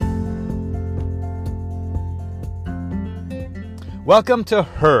Welcome to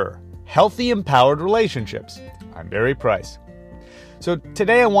Her, Healthy Empowered Relationships. I'm Barry Price. So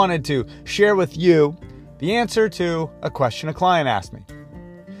today I wanted to share with you the answer to a question a client asked me.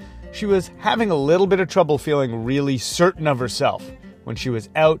 She was having a little bit of trouble feeling really certain of herself when she was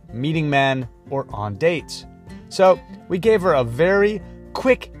out meeting men or on dates. So we gave her a very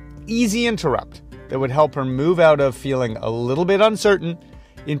quick, easy interrupt that would help her move out of feeling a little bit uncertain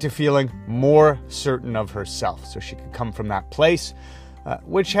into feeling more certain of herself, so she could come from that place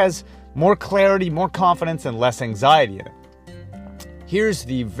which has more clarity, more confidence, and less anxiety in it. Here's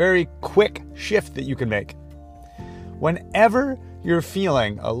the very quick shift that you can make. Whenever you're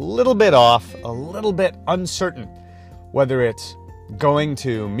feeling a little bit off, a little bit uncertain, whether it's going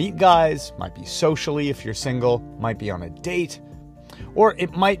to meet guys, might be socially if you're single, might be on a date, or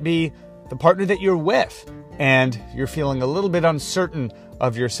it might be the partner that you're with, and you're feeling a little bit uncertain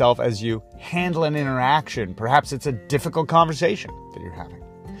of yourself as you handle an interaction. Perhaps it's a difficult conversation that you're having.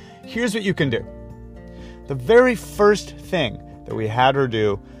 Here's what you can do. The very first thing that we had her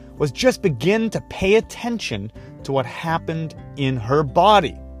do was just begin to pay attention to what happened in her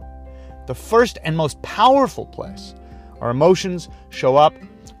body. The first and most powerful place our emotions show up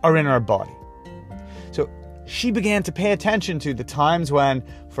are in our body. So she began to pay attention to the times when,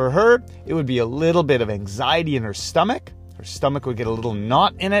 for her, it would be a little bit of anxiety in her stomach. Her stomach would get a little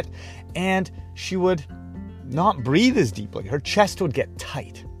knot in it, and she would not breathe as deeply. Her chest would get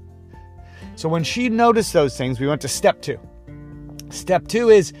tight. So when she noticed those things, we went to step 2. Step 2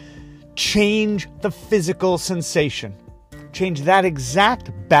 is change the physical sensation. Change that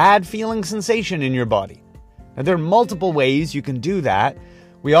exact bad feeling sensation in your body. Now, there are multiple ways you can do that.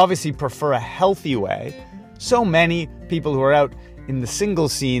 We obviously prefer a healthy way. So many people who are out in the single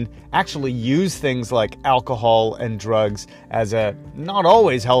scene actually use things like alcohol and drugs as a not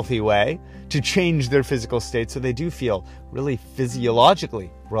always healthy way to change their physical state, so they do feel really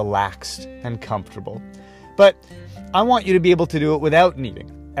physiologically relaxed and comfortable. But I want you to be able to do it without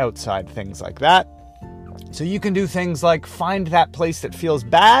needing outside things like that. So you can do things like find that place that feels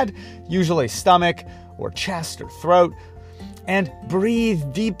bad, usually stomach or chest or throat, and breathe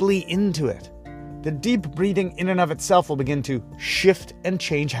deeply into it. The deep breathing in and of itself will begin to shift and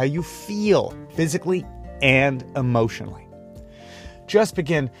change how you feel physically and emotionally. Just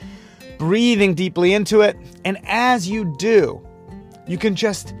begin breathing deeply into it, and as you do, you can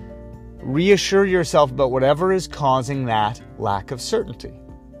just reassure yourself about whatever is causing that lack of certainty.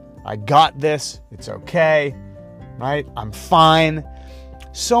 I got this, it's okay, right? I'm fine.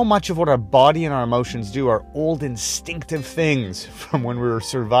 So much of what our body and our emotions do are old instinctive things from when we were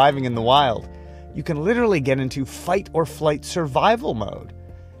surviving in the wild. You can literally get into fight or flight survival mode,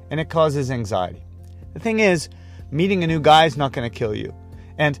 and it causes anxiety. The thing is, meeting a new guy is not going to kill you,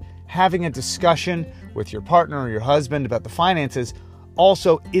 and having a discussion with your partner or your husband about the finances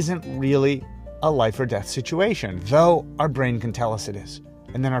also isn't really a life or death situation, though our brain can tell us it is.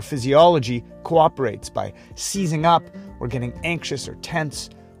 And then our physiology cooperates by seizing up or getting anxious or tense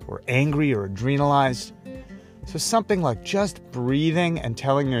or angry or adrenalized. So something like just breathing and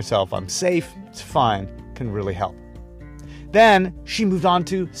telling yourself, I'm safe, it's fine, can really help. Then she moved on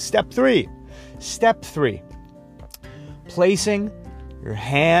to step 3. Step 3, placing your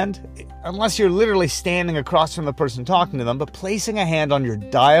hand, unless you're literally standing across from the person talking to them, but placing a hand on your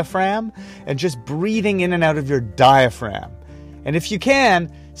diaphragm and just breathing in and out of your diaphragm. And if you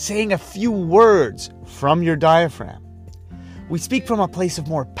can, saying a few words from your diaphragm. We speak from a place of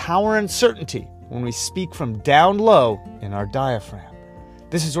more power and certainty when we speak from down low in our diaphragm.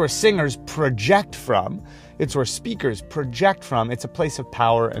 This is where singers project from. It's where speakers project from. It's a place of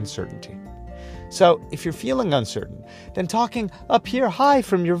power and certainty. So if you're feeling uncertain, then talking up here high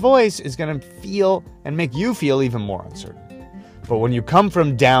from your voice is going to feel and make you feel even more uncertain. But when you come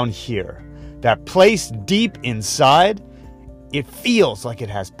from down here, that place deep inside, it feels like it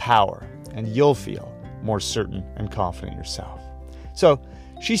has power, and you'll feel more certain and confident yourself. So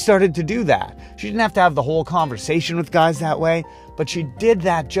she started to do that. She didn't have to have the whole conversation with guys that way, but she did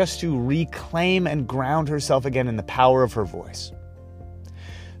that just to reclaim and ground herself again in the power of her voice.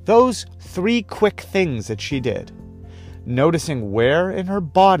 Those 3 quick things that she did, noticing where in her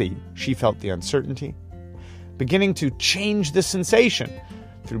body she felt the uncertainty, beginning to change the sensation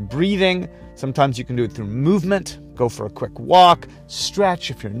through breathing. Sometimes you can do it through movement. Go for a quick walk,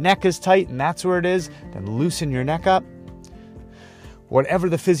 stretch. If your neck is tight and that's where it is, then loosen your neck up. Whatever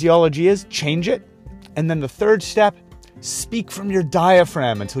the physiology is, change it. And then the 3rd step, speak from your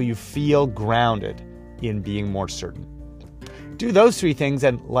diaphragm until you feel grounded in being more certain. Do those 3 things,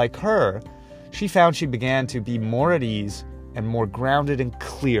 and like her, she found she began to be more at ease and more grounded and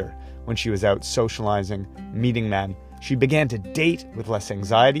clear when she was out socializing, meeting men, She began to date with less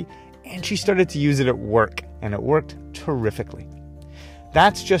anxiety, and she started to use it at work, and it worked terrifically.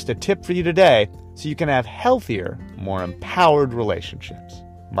 That's just a tip for you today so you can have healthier, more empowered relationships.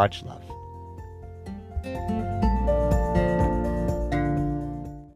 Much love.